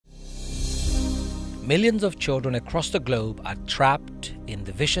millions of children across the globe are trapped in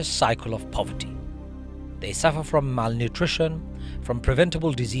the vicious cycle of poverty. They suffer from malnutrition, from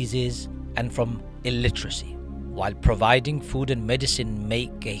preventable diseases, and from illiteracy. While providing food and medicine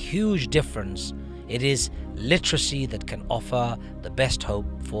make a huge difference, it is literacy that can offer the best hope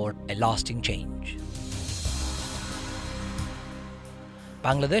for a lasting change.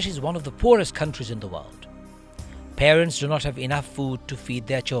 Bangladesh is one of the poorest countries in the world. Parents do not have enough food to feed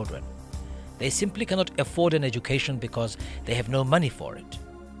their children. They simply cannot afford an education because they have no money for it,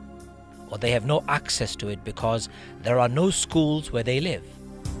 or they have no access to it because there are no schools where they live.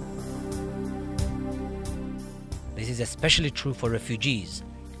 This is especially true for refugees,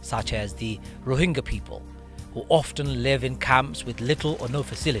 such as the Rohingya people, who often live in camps with little or no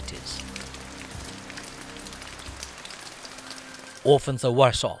facilities. Orphans are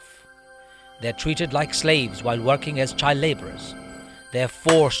worse off. They are treated like slaves while working as child laborers. They are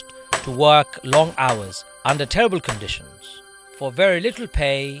forced to work long hours under terrible conditions for very little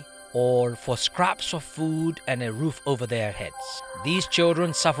pay or for scraps of food and a roof over their heads. These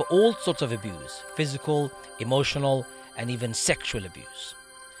children suffer all sorts of abuse, physical, emotional, and even sexual abuse.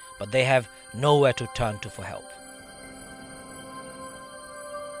 But they have nowhere to turn to for help.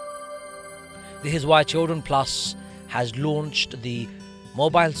 This is why ChildrenPlus has launched the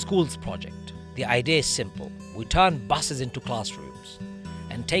Mobile Schools Project. The idea is simple. We turn buses into classrooms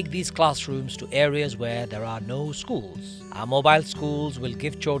and take these classrooms to areas where there are no schools. Our mobile schools will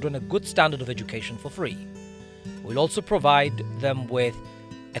give children a good standard of education for free. We'll also provide them with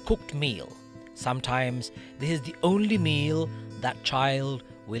a cooked meal. Sometimes this is the only meal that child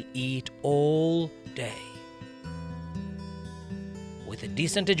will eat all day. With a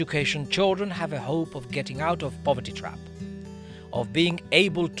decent education, children have a hope of getting out of poverty trap, of being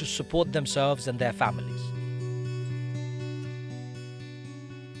able to support themselves and their families.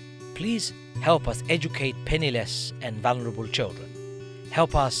 Please help us educate penniless and vulnerable children.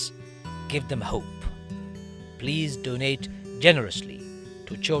 Help us give them hope. Please donate generously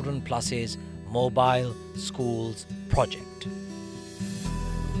to ChildrenPlus's Mobile Schools Project.